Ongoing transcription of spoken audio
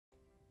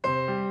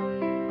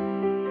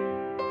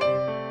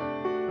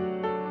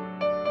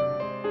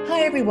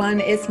Hi everyone,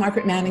 it's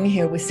Margaret Manning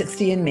here with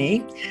 60 and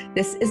Me.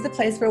 This is the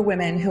place where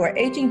women who are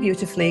aging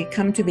beautifully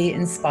come to be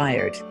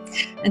inspired.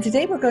 And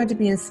today we're going to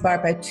be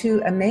inspired by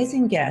two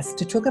amazing guests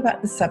to talk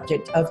about the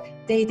subject of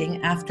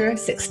dating after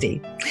 60.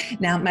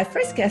 Now, my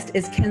first guest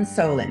is Ken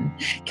Solin.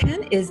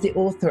 Ken is the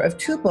author of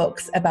two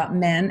books about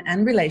men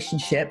and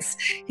relationships.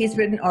 He's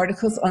written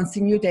articles on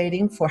senior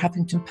dating for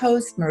Huffington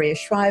Post, Maria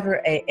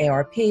Shriver,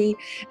 AARP,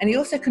 and he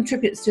also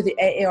contributes to the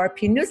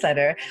AARP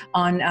newsletter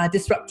on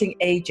disrupting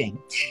aging.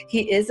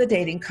 He is a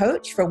dating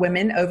coach for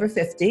women over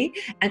 50,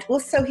 and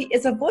also he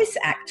is a voice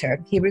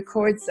actor. He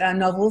records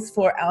novels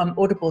for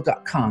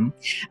audible.com.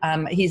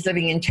 He's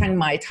living in Chiang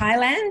Mai,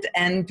 Thailand,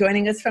 and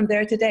joining us from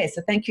there today.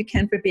 So thank you,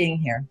 Ken, for being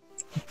here.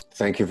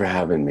 Thank you for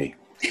having me.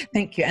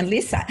 Thank you. And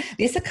Lisa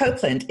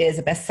Copeland is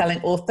a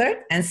best-selling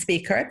author and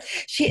speaker.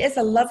 She is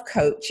a love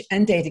coach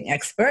and dating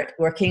expert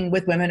working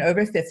with women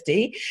over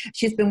 50.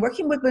 She's been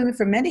working with women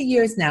for many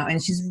years now,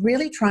 and she's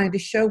really trying to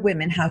show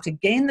women how to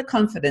gain the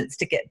confidence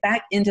to get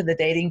back into the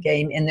dating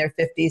game in their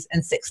 50s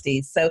and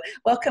 60s. So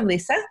welcome,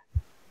 Lisa.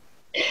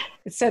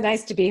 It's so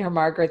nice to be here,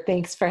 Margaret.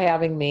 Thanks for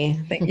having me.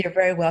 You're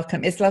very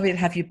welcome. It's lovely to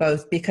have you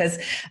both because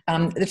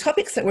the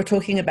topics that we're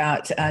talking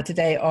about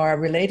today are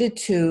related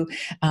to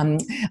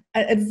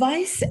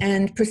advice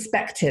and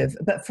perspective,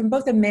 but from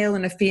both a male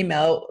and a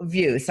female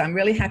view. So I'm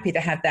really happy to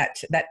have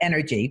that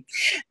energy.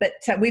 But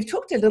we've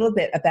talked a little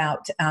bit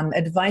about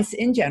advice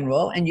in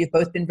general, and you've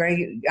both been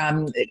very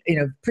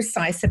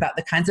precise about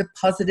the kinds of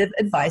positive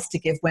advice to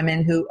give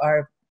women who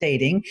are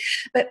dating.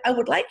 But I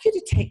would like you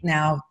to take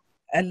now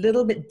a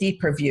little bit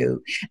deeper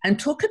view and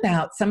talk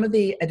about some of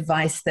the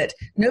advice that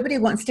nobody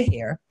wants to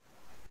hear.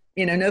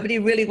 Nobody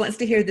really wants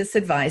to hear this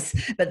advice,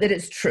 but that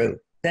it's true.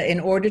 That in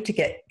order to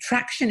get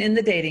traction in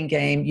the dating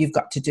game, you've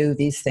got to do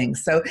these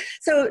things. So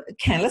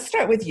Ken, let's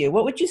start with you.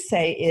 What would you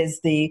say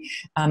is the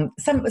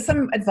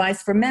some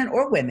advice for men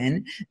or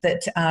women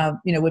that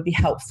would be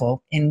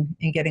helpful in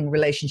getting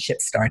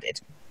relationships started?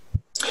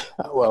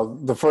 Well,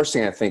 the first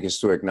thing I think is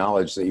to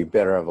acknowledge that you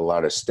better have a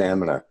lot of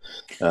stamina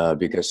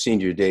because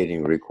senior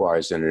dating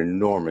requires an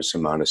enormous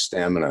amount of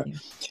stamina.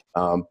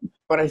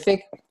 But I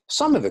think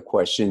some of the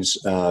questions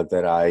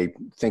that I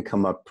think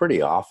come up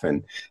pretty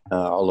often,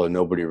 although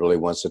nobody really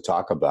wants to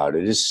talk about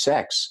it, is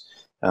sex.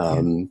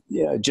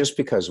 Just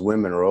because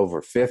women are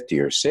over 50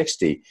 or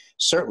 60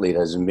 certainly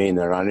doesn't mean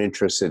they're not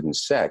interested in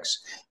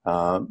sex.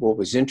 What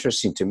was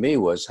interesting to me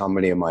was how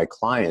many of my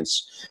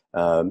clients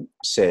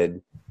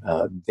said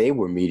they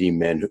were meeting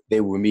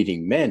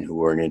men who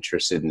weren't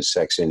interested in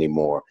sex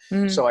anymore.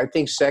 So I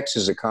think sex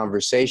is a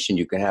conversation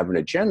you can have in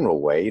a general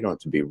way. You don't have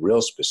to be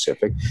real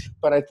specific,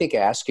 but I think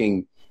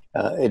asking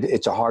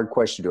it's a hard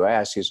question to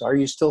ask is, are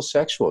you still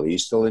sexual? Are you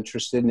still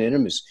interested in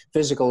intimacy,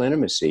 physical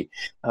intimacy?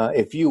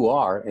 If you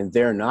are and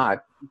they're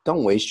not,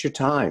 don't waste your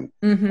time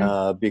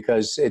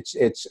because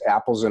it's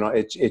apples and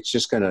it's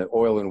just going to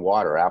oil and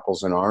water,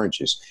 apples and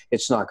oranges.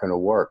 It's not going to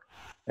work.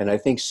 And I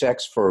think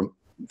sex for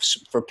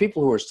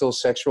people who are still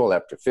sexual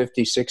after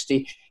 50,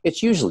 60,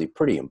 it's usually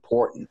pretty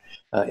important.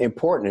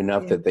 Important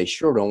enough that they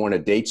sure don't want to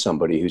date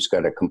somebody who's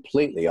got a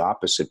completely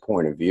opposite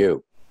point of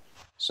view.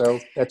 So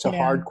that's a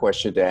hard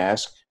question to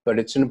ask, but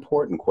it's an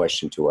important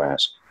question to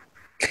ask.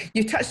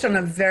 You touched on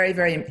a very,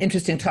 very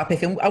interesting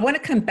topic, and I want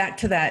to come back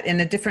to that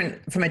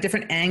from a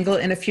different angle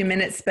in a few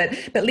minutes. But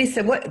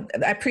Lisa,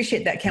 I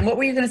appreciate that, Ken. What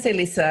were you going to say,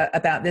 Lisa,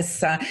 about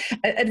this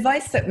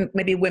advice that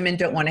maybe women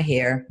don't want to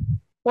hear?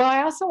 Well,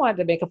 I also wanted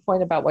to make a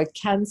point about what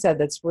Ken said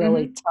that's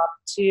really tough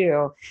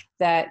too,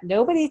 that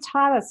nobody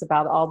taught us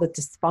about all the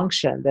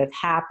dysfunction that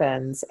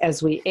happens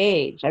as we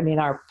age. I mean,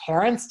 our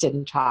parents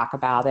didn't talk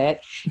about it.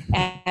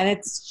 And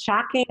it's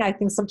shocking, I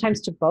think, sometimes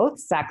to both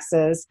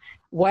sexes,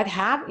 what's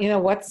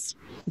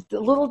a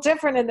little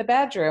different in the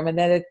bedroom, and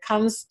that it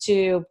comes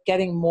to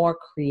getting more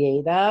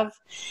creative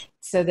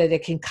so that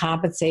it can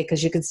compensate,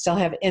 because you can still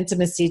have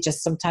intimacy,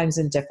 just sometimes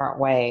in different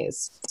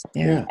ways.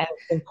 And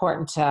it's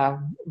important to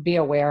be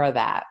aware of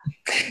that.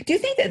 Do you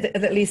think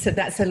that Lisa,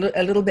 that's a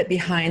little bit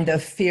behind the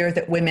fear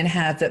that women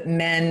have that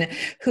men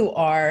who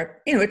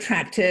are,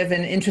 attractive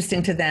and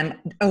interesting to them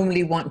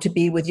only want to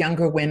be with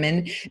younger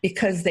women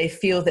because they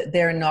feel that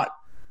they're not,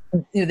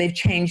 they've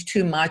changed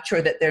too much,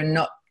 or that they're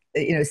not,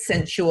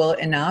 sensual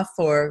enough?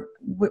 Or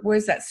where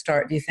does that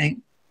start, do you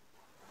think?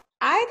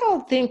 I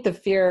don't think the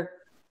fear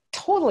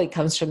totally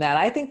comes from that.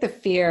 I think the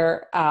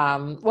fear,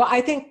 now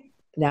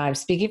I'm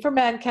speaking for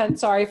men, Ken,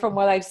 sorry, from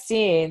what I've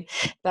seen,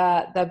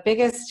 the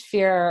biggest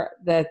fear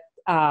that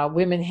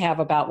women have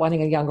about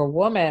wanting a younger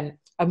woman,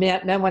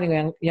 men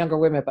wanting younger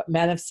women, but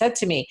men have said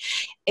to me,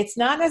 it's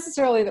not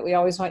necessarily that we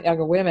always want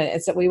younger women,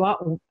 it's that we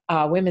want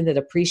women that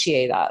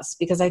appreciate us,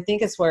 because I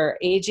think as we're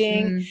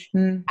aging,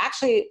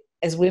 actually,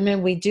 as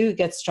women, we do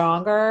get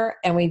stronger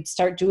and we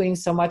start doing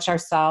so much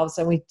ourselves,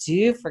 and we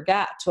do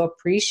forget to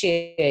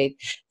appreciate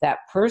that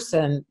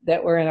person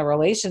that we're in a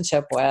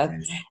relationship with.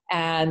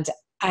 And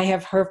I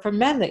have heard from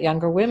men that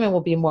younger women will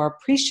be more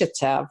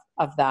appreciative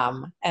of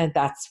them, and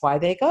that's why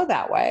they go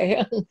that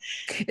way.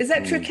 Is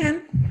that true,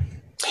 Ken?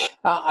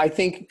 I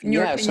think in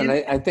your yes,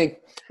 opinion? and I think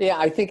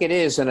I think it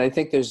is, and I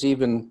think there's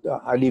even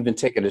I'd even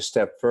take it a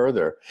step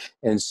further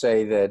and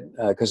say that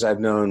because I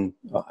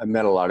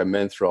met a lot of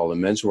men through all the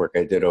men's work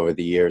I did over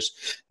the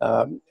years.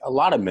 A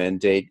lot of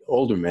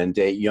older men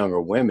date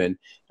younger women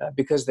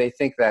because they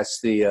think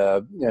that's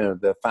the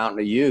fountain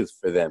of youth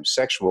for them,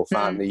 sexual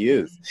fountain of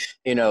youth.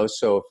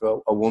 So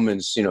if a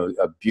woman's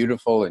a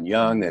beautiful and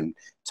young and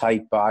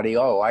tight body,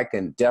 I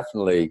can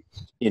definitely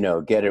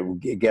get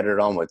it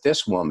on with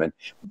this woman.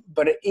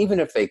 But even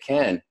if they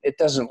can, it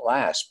doesn't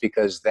last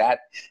because that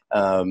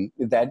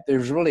there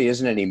really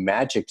isn't any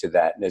magic to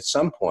that. And at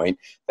some point,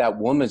 that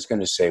woman's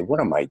going to say, "What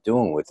am I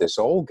doing with this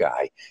old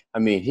guy? I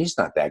mean, he's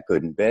not that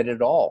good in bed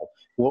at all.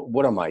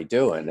 What am I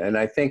doing?" And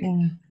I think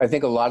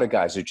a lot of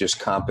guys are just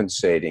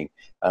compensating,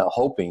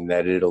 hoping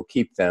that it'll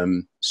keep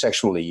them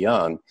sexually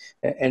young,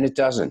 and it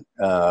doesn't.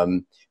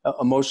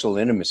 Emotional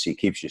intimacy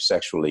keeps you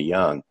sexually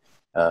young,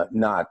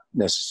 not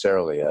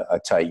necessarily a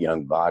tight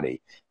young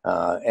body.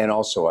 And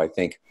also, I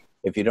think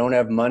if you don't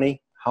have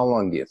money, how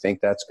long do you think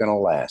that's going to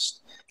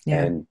last?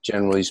 Yeah. And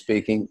generally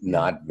speaking,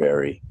 not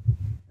very.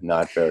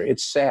 Not very.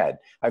 It's sad.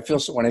 I feel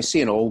so when I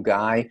see an old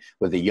guy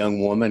with a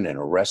young woman in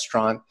a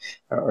restaurant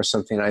or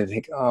something, I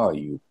think, oh,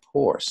 you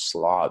poor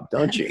slob.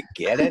 Don't you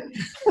get it?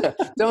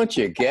 Don't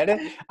you get it?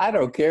 I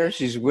don't care if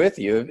she's with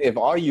you. If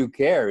all you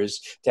care is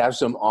to have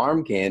some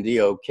arm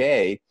candy,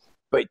 okay.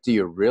 But do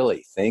you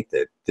really think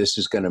that this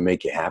is going to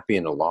make you happy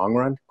in the long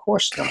run? Of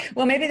course not.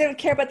 Well, maybe they don't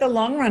care about the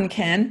long run,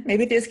 Ken.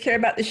 Maybe they just care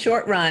about the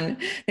short run.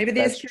 Maybe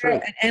they just care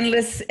about an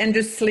endless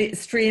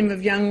stream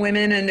of young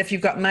women. And if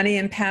you've got money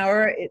and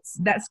power,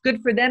 that's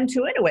good for them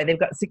too. In a way, they've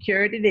got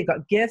security, they've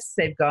got gifts,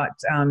 they've got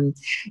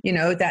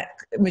that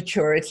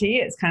maturity.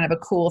 It's kind of a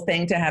cool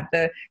thing to have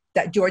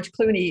that George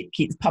Clooney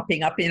keeps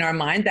popping up in our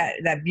mind,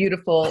 that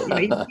beautiful,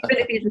 even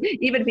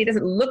if he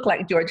doesn't look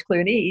like George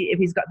Clooney, if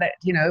he's got that,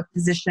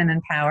 position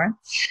and power.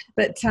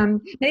 But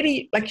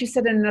maybe, like you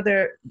said in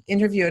another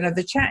interview,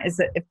 another chat, is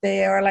that if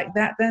they are like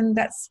that, then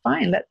that's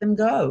fine. Let them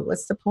go.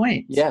 What's the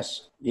point?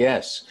 Yes.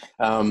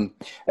 I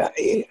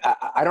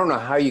don't know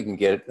how you can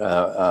get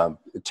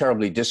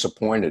terribly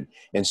disappointed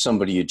in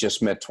somebody you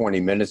just met 20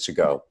 minutes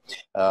ago.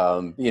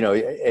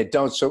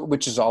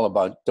 Which is all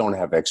about don't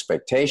have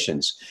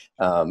expectations.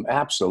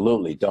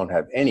 Absolutely don't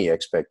have any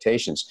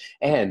expectations.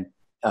 And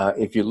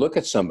if you look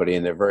at somebody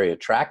and they're very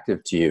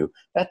attractive to you,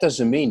 that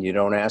doesn't mean you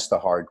don't ask the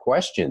hard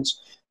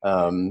questions.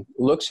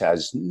 Looks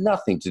has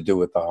nothing to do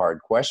with the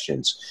hard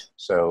questions.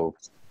 So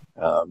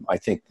I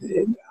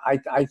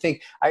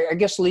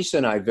guess Lisa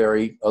and I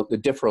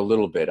differ a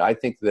little bit. I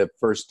think the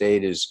first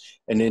date is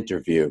an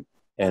interview.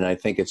 And I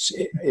think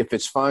if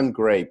it's fun,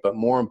 great. But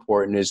more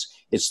important is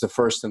it's the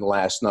first and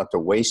last, not to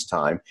waste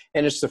time.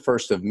 And it's the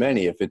first of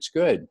many if it's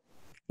good.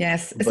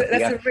 Yes, that's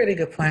a really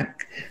good point.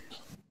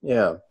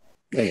 Yeah.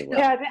 Anyway.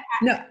 Yeah,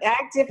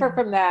 I differ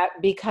from that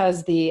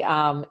because the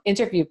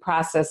interview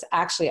process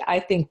actually, I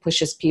think,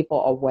 pushes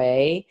people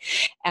away.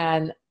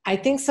 And I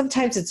think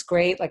sometimes it's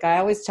great. Like I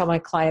always tell my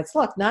clients,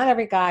 look, not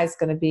every guy is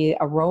going to be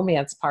a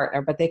romance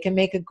partner, but they can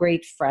make a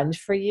great friend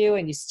for you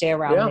and you stay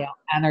around male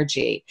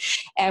energy.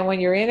 And when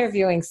you're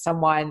interviewing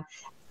someone,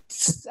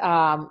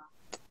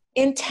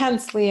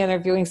 intensely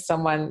interviewing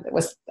someone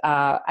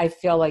I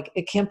feel like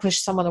it can push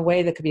someone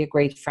away that could be a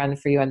great friend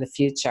for you in the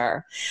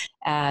future.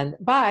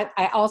 But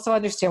I also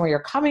understand where you're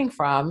coming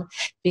from,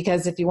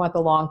 because if you want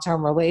the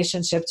long-term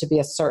relationship to be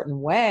a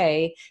certain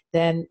way,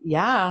 then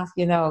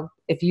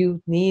if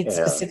you need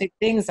specific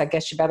things, I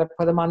guess you better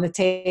put them on the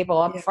table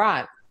up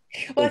front.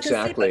 Well,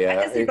 Exactly. I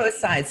can see both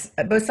sides,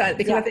 because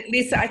I think,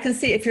 Lisa, I can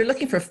see if you're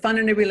looking for fun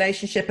in a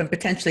relationship and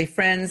potentially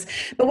friends,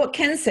 but what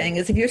Ken's saying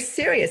is if you're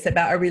serious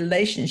about a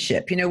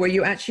relationship, where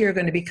you actually are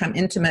going to become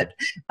intimate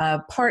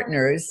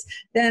partners,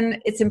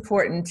 then it's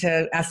important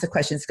to ask the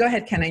questions. Go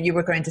ahead, Ken, you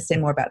were going to say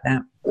more about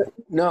that.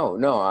 No,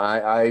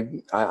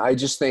 I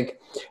just think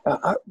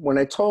when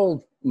I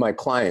told my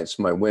clients,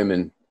 my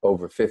women,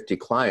 over 50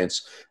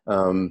 clients,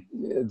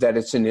 that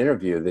it's an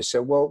interview. They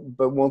said, well,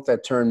 but won't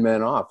that turn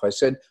men off? I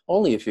said,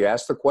 only if you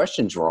ask the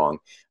questions wrong.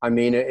 I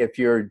mean, if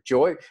you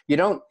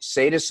don't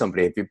say to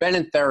somebody, have you been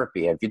in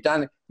therapy? Have you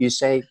done it?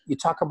 You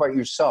talk about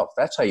yourself.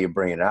 That's how you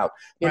bring it out.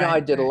 I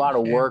did a lot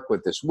of work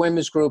with this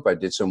women's group. I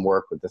did some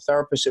work with the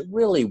therapist. It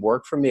really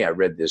worked for me. I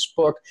read this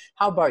book.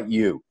 How about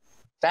you?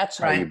 That's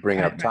how you bring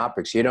up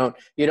topics. You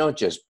don't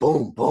just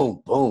boom,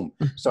 boom, boom,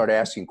 start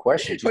asking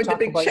questions. You talk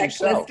the big about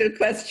yourself. Checklist of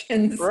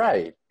questions.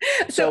 Right.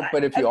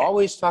 But if you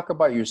always talk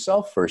about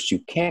yourself first, you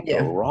can't go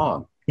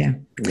wrong. Yeah.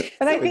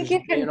 But I think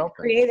you can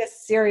create a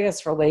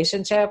serious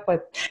relationship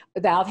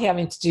without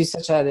having to do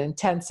such an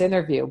intense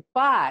interview.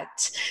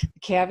 But the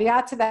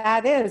caveat to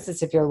that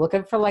is if you're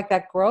looking for like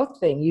that growth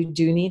thing, you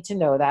do need to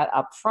know that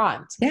up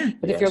front. Yeah.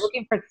 But if you're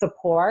looking for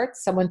support,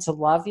 someone to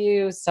love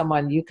you,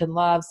 someone you can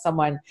love,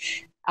 someone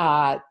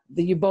that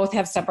you both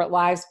have separate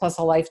lives plus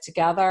a life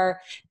together,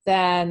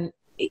 then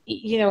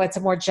it's a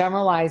more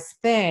generalized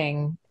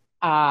thing.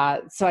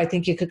 So I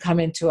think you could come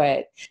into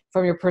it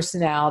from your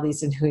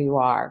personalities and who you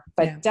are.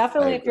 But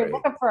definitely, if you're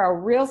looking for a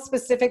real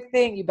specific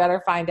thing, you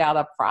better find out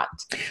up front.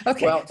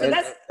 Okay, well,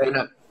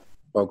 so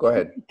well, go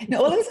ahead.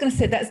 No, all I was going to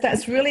say,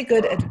 that's really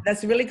good.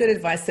 That's really good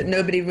advice that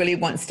nobody really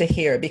wants to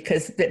hear,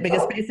 because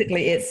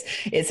basically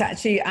it's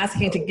actually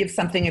asking to give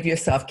something of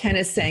yourself. Ken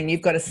is saying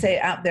you've got to say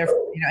it out there,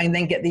 and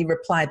then get the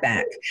reply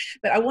back.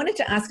 But I wanted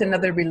to ask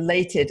another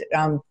related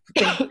thing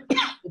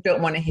you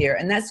don't want to hear,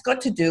 and that's got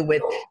to do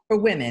with, for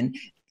women,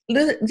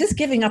 just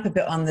giving up a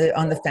bit on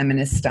the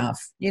feminist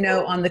stuff,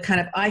 on the kind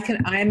of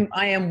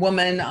I am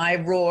woman, I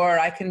roar,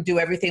 I can do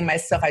everything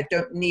myself, I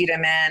don't need a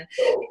man,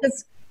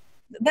 because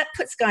that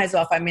puts guys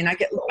off. I mean, I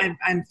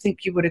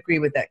think you would agree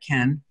with that,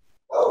 Ken.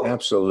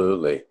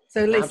 Absolutely.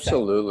 So Lisa,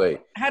 absolutely.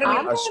 How do we?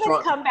 I'm going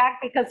to come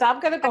back because I'm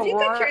going to go. Have you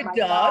got your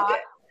dog?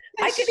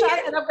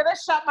 And I'm going to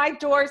shut my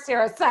doors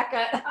here a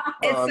second.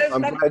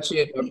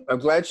 I'm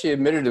glad she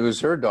admitted it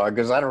was her dog,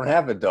 because I don't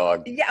have a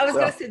dog. Yeah, I was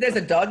going to say there's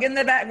a dog in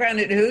the background,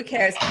 and who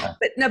cares?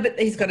 But no, but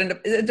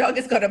the dog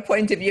has got a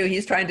point of view.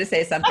 He's trying to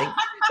say something.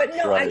 But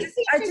no, right.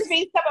 I just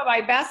mean some of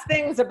my best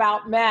things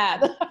about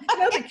men.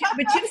 No,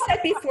 but you've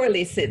said before,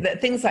 Lisa,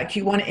 that things like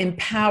you want to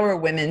empower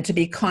women to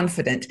be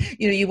confident.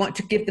 You want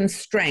to give them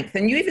strength,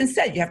 and you even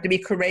said you have to be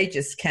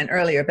courageous, Ken,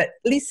 earlier. But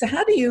Lisa,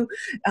 how do you,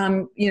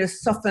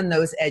 soften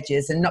those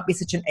edges and not be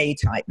such an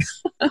A-type?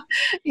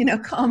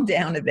 Calm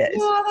down a bit.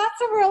 Well,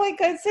 that's a really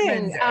good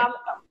thing.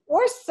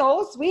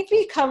 We've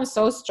become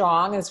so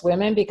strong as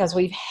women because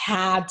we've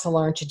had to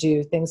learn to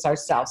do things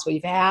ourselves.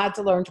 We've had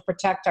to learn to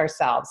protect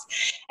ourselves.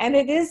 And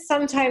it is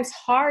sometimes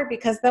hard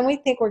because then we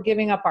think we're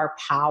giving up our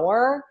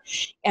power,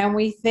 and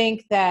we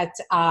think that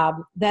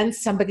then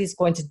somebody's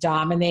going to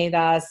dominate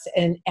us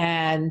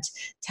and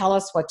tell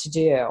us what to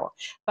do.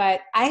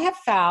 But I have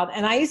found,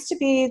 and I used to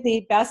be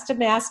the best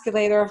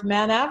emasculator of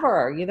men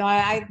ever.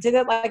 I did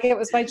it like it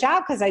was my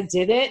job because I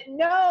didn't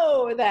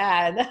know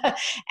then.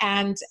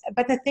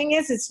 But the thing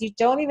is you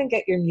don't even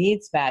get your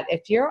needs met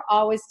if you're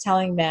always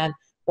telling men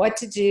what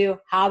to do,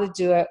 how to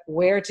do it,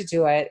 where to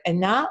do it, and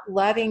not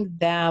letting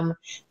them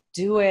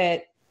do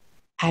it,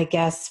 I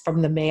guess,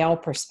 from the male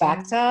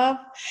perspective.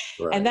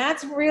 Right. And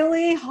that's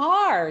really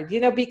hard,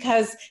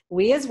 because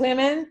we as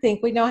women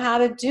think we know how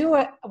to do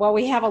it. Well,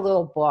 we have a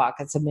little book.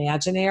 It's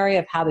imaginary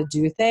of how to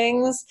do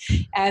things.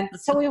 And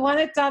so we want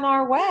it done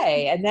our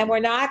way. And then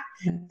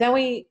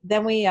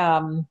we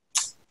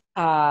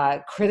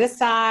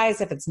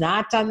criticize if it's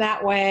not done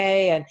that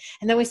way,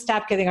 and then we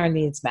stop getting our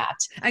needs met.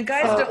 And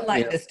guys don't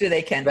like this, do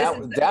they, Ken?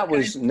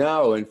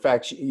 No. In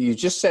fact, you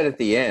just said at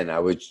the end,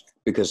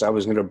 because I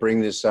was going to bring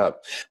this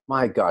up.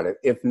 My God,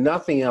 if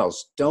nothing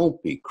else,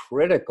 don't be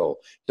critical.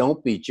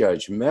 Don't be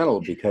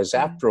judgmental, because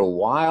after a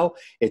while,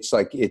 it's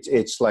like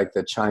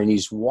the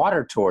Chinese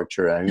water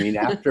torture. I mean,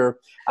 after,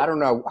 I don't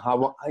know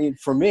how,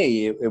 for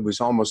me, it was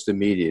almost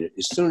immediate.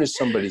 As soon as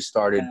somebody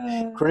started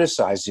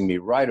criticizing me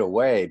right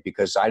away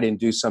because I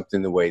didn't do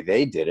something the way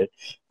they did it,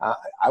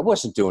 I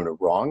wasn't doing it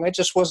wrong. I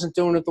just wasn't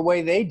doing it the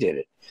way they did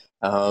it.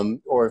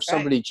 Or if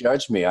somebody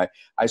judged me, I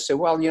say,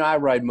 well, I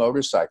ride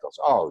motorcycles.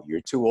 Oh,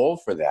 you're too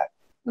old for that.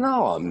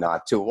 No, I'm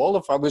not too old.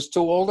 If I was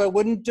too old, I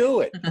wouldn't do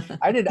it.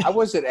 I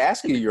wasn't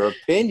asking your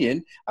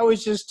opinion. I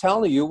was just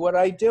telling you what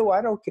I do.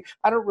 I don't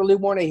really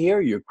want to hear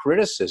your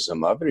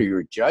criticism of it or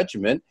your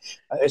judgment,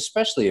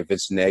 especially if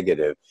it's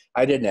negative.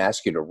 I didn't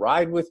ask you to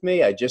ride with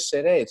me. I just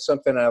said, hey, it's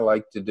something I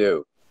like to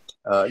do.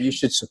 You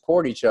should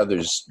support each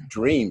other's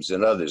dreams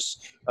and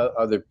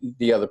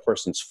the other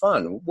person's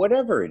fun,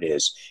 whatever it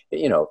is.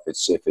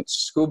 If it's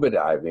scuba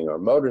diving or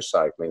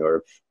motorcycling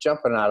or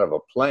jumping out of a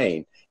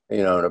plane,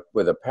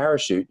 with a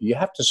parachute, you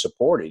have to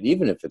support it,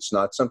 even if it's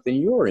not something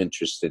you're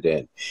interested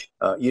in.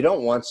 You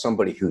don't want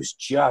somebody who's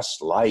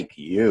just like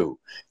you.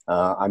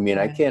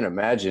 I can't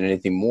imagine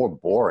anything more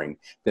boring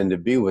than to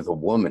be with a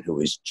woman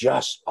who is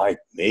just like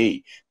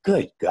me.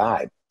 Good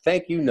God.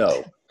 Thank you,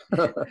 no.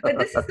 But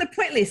this is the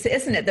point, Lisa,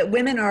 isn't it? That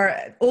women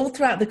are all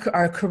throughout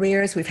our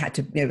careers, we've had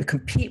to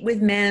compete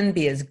with men,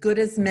 be as good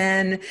as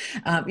men,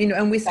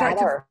 and we start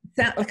to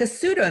sound like a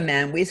pseudo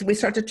man. We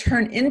start to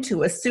turn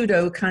into a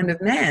pseudo kind of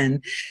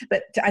man.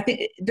 But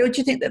don't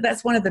you think that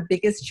that's one of the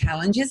biggest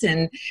challenges?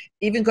 And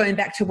even going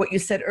back to what you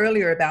said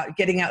earlier about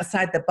getting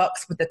outside the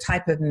box with the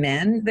type of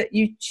men that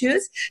you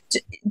choose,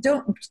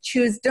 don't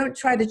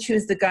try to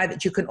choose the guy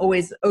that you can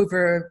always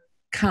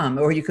overcome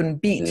or you can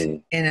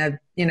beat in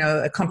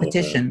a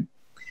competition.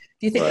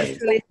 Do you think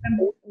that's really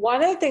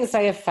one of the things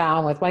I have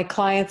found with my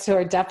clients who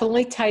are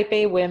definitely type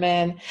A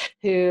women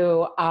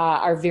who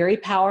are very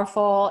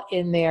powerful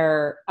in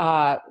their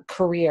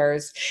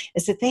careers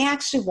is that they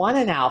actually want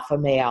an alpha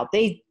male.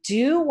 They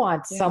do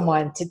want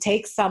someone to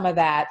take some of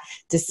that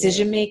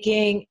decision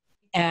making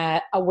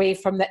away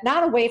from that,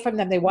 not away from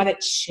them. They want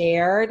it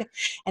shared,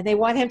 and they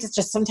want him to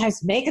just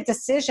sometimes make a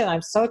decision.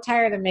 I'm so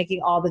tired of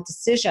making all the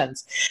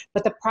decisions.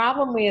 But the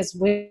problem we as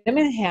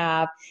women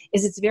have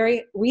is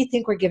we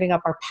think we're giving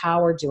up our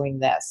power doing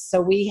this.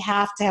 So we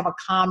have to have a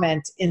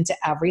comment into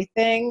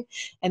everything.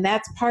 And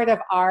that's part of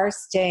our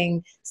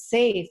staying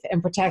safe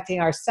and protecting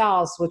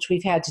ourselves, which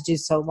we've had to do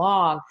so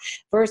long,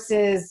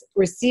 versus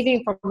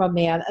receiving from a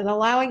man and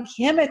allowing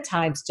him at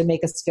times to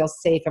make us feel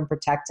safe and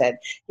protected.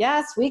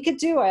 Yes, we could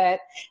do it,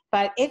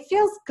 but it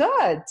feels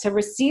good to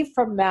receive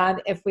from men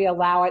if we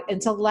allow it,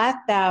 and to let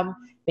them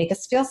make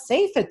us feel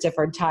safe at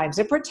different times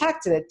and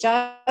protected.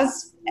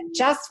 It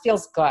just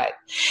feels good.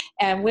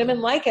 And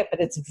women like it, but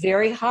it's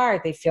very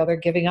hard. They feel they're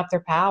giving up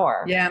their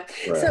power. Yeah.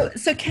 Right.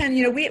 So Ken,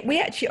 we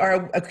actually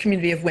are a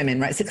community of women,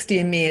 right?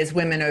 60andMe is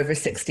women over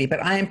 60,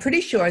 but I am pretty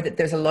sure that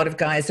there's a lot of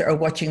guys that are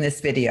watching this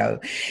video.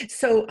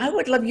 So I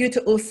would love you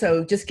to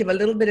also just give a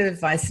little bit of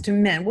advice to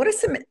men. What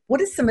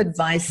is some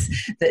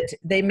advice that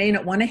they may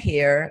not want to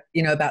hear,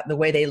 about the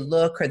way they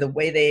look or the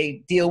way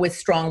they deal with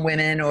strong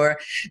women or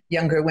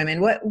younger women?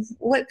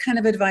 What kind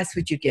of advice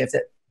would you give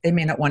that they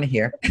may not want to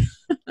hear?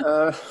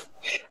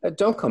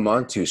 Don't come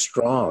on too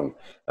strong.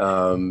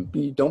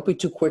 Don't be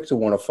too quick to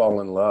want to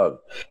fall in love.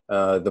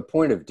 The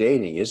point of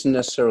dating isn't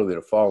necessarily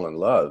to fall in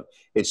love.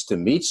 It's to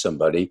meet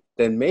somebody,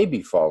 then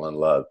maybe fall in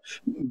love.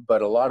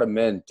 But a lot of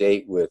men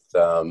date with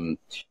the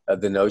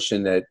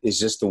notion that, is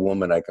this the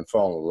woman I can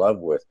fall in love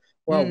with?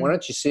 Well, why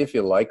don't you see if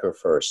you like her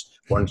first?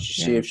 Why don't you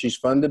see if she's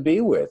fun to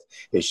be with?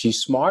 Is she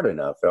smart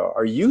enough?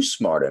 Are you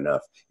smart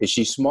enough? Is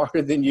she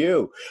smarter than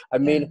you? I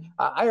mean,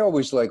 I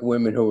always like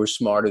women who are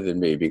smarter than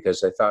me,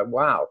 because I thought,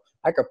 wow,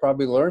 I could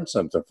probably learn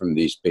something from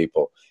these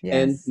people. Yes.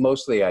 And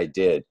mostly I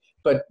did.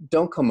 But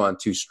don't come on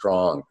too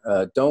strong.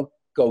 Don't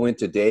go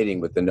into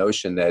dating with the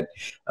notion that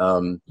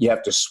you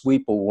have to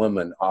sweep a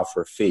woman off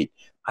her feet.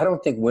 I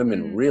don't think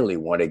women really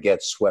want to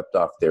get swept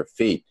off their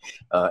feet.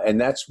 And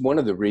that's one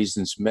of the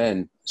reasons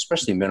men,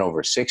 especially men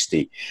over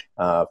 60,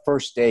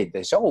 first date,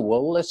 they say, oh,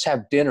 well, let's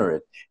have dinner.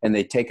 And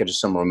they take her to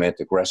some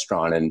romantic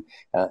restaurant, and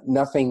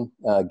nothing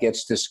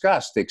gets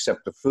discussed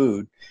except the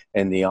food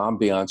and the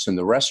ambiance in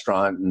the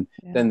restaurant. And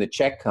then the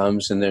check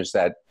comes, and there's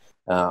that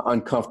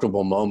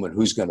uncomfortable moment,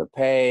 who's going to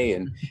pay?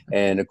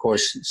 And of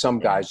course, some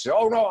guys say,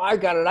 oh, no, I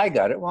got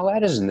it. Well,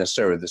 that isn't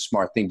necessarily the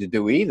smart thing to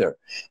do either.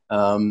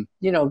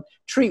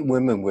 Treat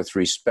women with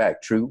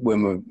respect, treat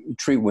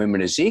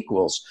women as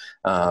equals.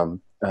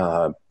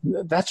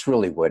 That's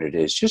really what it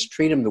is. Just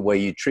treat them the way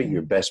you treat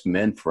your best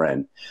men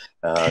friend,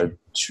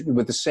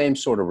 with the same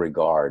sort of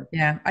regard.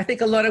 Yeah, I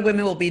think a lot of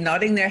women will be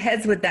nodding their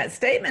heads with that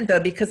statement, though,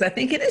 because I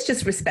think it is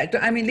just respect.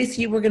 I mean, Lisa,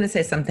 you were going to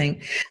say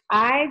something.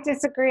 I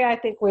disagree. I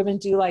think women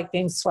do like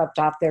being swept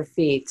off their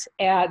feet.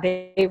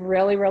 They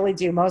really, really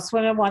do. Most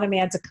women want a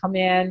man to come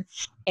in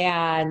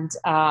and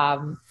let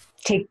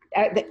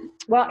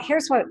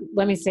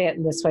me say it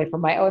in this way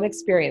from my own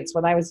experience.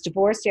 When I was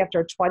divorced after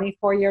a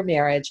 24-year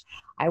marriage,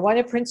 I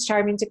wanted Prince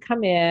Charming to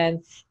come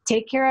in,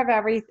 take care of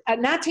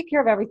not take care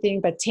of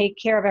everything, but take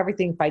care of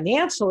everything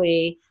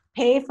financially,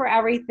 pay for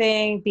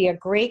everything, be a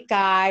great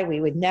guy. We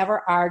would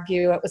never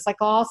argue. It was like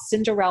all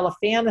Cinderella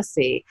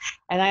fantasy.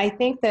 And I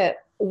think that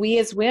we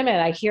as women,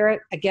 I hear it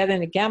again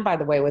and again, by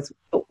the way, with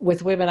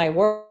women I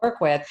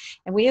work with,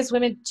 and we as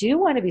women do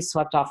want to be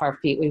swept off our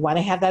feet. We want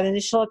to have that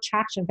initial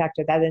attraction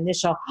factor, that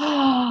initial,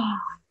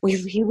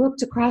 he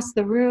looked across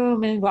the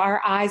room and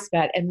our eyes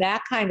met, and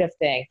that kind of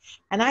thing.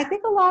 And I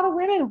think a lot of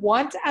women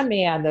want a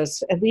man,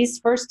 those at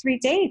least first 3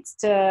 dates,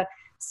 to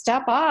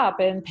step up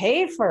and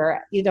pay for,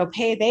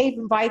 they've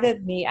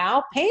invited me,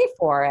 I'll pay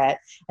for it.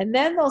 And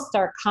then they'll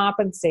start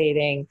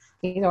compensating,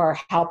 or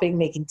helping,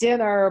 making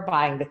dinner,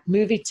 buying the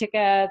movie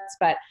tickets.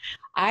 But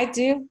I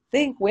do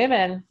think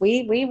women,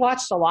 we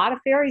watched a lot of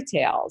fairy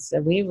tales,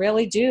 and we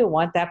really do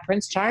want that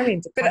Prince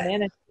Charming to come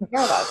in and take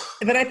care of us.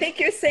 But I think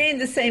you're saying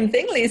the same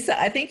thing, Lisa.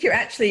 I think you're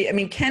actually,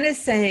 Ken is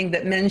saying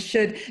that men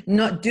should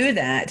not do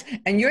that.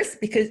 And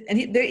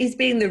he's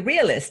being the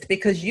realist,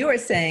 because you are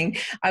saying,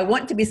 I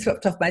want to be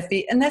swept off my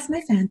feet, and that's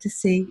my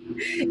fantasy.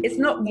 It's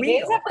not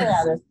real. It is a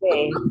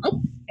fantasy.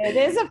 It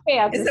is a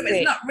fantasy.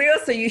 It's not real,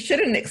 so you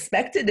shouldn't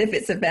expect it if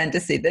it's a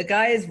fantasy. The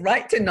guy is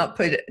right to not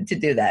to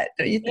do that,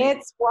 don't you think?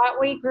 It's what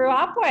we grew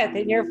up with,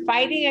 and you're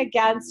fighting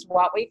against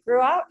what we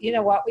grew up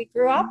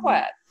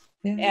with.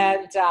 Yeah.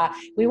 And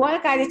we want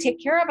a guy to take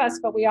care of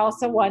us, but we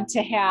also want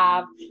to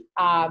have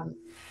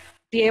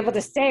be able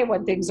to say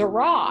when things are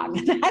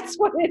wrong. That's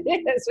what it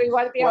is. We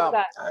want to be able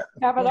to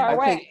have it our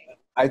way.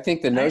 I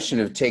think the notion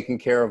of taking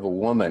care of a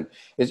woman,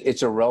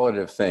 it's a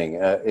relative thing.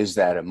 Is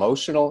that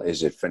emotional?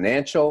 Is it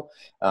financial?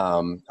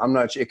 I'm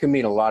not sure. It can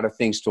mean a lot of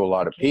things to a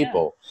lot of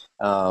people.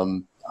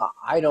 I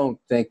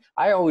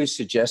always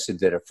suggested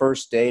that a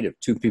first date, if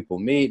two people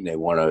meet and they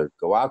want to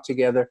go out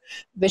together,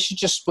 they should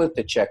just split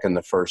the check on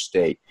the first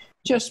date.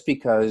 just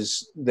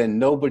because then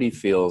nobody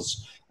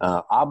feels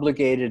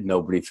obligated,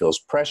 nobody feels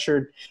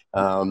pressured,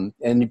 and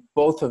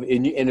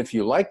if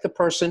you like the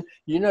person,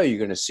 you know you're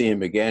going to see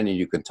him again, and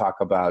you can talk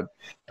about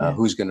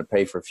who's going to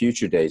pay for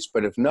future dates.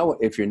 But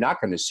if you're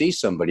not going to see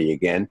somebody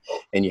again,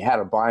 and you had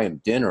to buy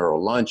him dinner or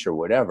lunch or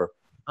whatever,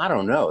 I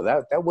don't know,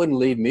 that wouldn't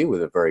leave me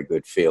with a very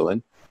good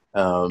feeling.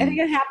 I think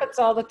it happens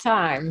all the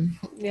time,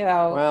 you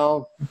know.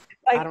 Well,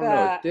 like I don't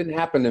know. It didn't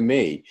happen to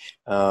me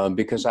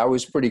because I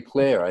was pretty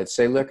clear. I'd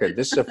say, look,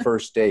 this is a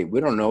first date.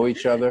 We don't know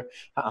each other.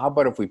 How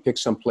about if we pick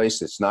some place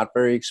that's not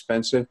very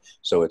expensive,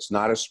 so it's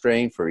not a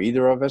strain for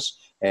either of us,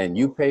 and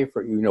you pay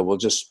for, we'll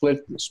just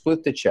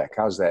split the check.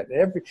 How's that?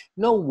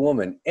 No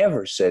woman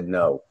ever said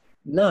no.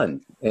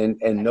 None. And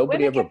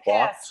nobody ever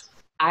balked.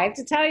 I have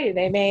to tell you,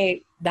 they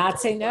may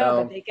not say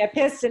no, but they get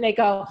pissed and they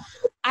go,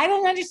 I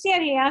don't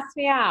understand. He asked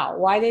me out.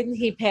 Why didn't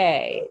he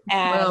pay?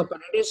 Well,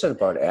 but it isn't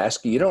about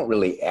asking. You don't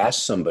really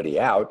ask somebody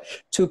out.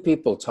 Two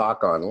people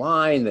talk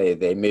online.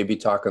 They maybe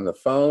talk on the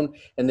phone,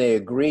 and they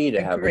agree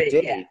to have a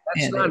date. Yeah.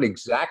 That's not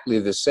exactly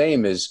the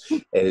same as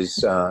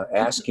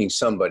asking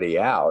somebody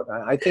out.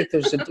 I think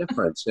there's a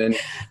difference. And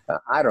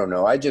I don't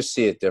know. I just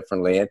see it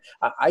differently. And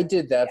I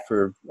did that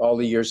for all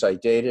the years I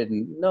dated,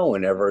 and no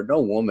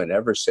woman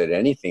ever said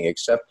anything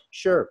except,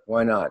 sure,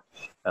 why not?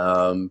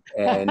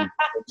 And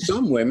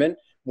some women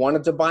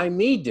wanted to buy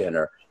me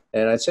dinner.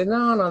 And I'd say,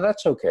 no,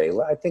 that's okay.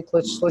 I think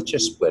let's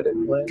just split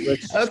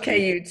it.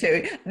 Okay, you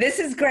two. This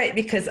is great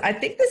because I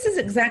think this is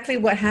exactly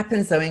what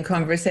happens, though, in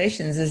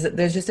conversations, is that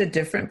there's just a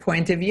different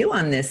point of view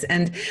on this.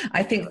 And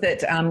I think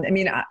that,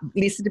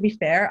 Lisa, to be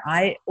fair,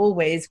 I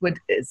always would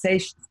say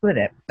split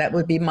it. That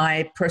would be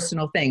my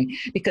personal thing,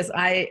 because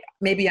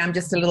maybe I'm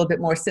just a little bit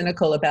more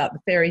cynical about the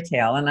fairy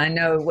tale, and I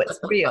know what's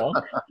real,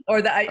 or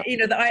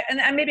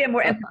and maybe I'm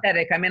more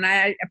empathetic. I mean,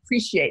 I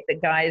appreciate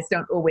that guys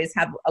don't always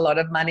have a lot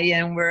of money,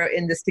 and we're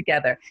in this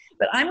together.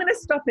 But I'm going to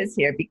stop us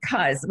here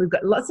because we've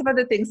got lots of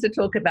other things to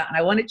talk about, and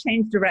I want to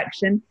change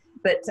direction.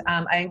 But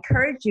I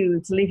encourage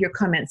you to leave your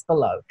comments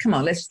below. Come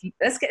on, let's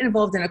get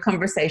involved in a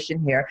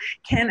conversation here.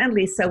 Ken and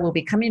Lisa will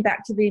be coming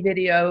back to the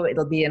video.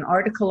 It'll be an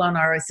article on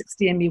our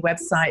 60MB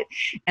website,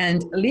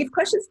 and leave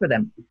questions for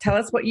them. Tell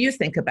us what you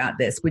think about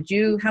this.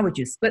 How would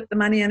you split the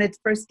money on a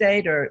first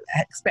date, or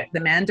expect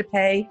the man to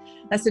pay?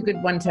 That's a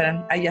good one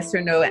a yes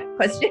or no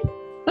question.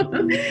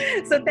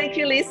 So thank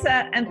you,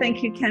 Lisa, and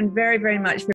thank you, Ken, very, very much for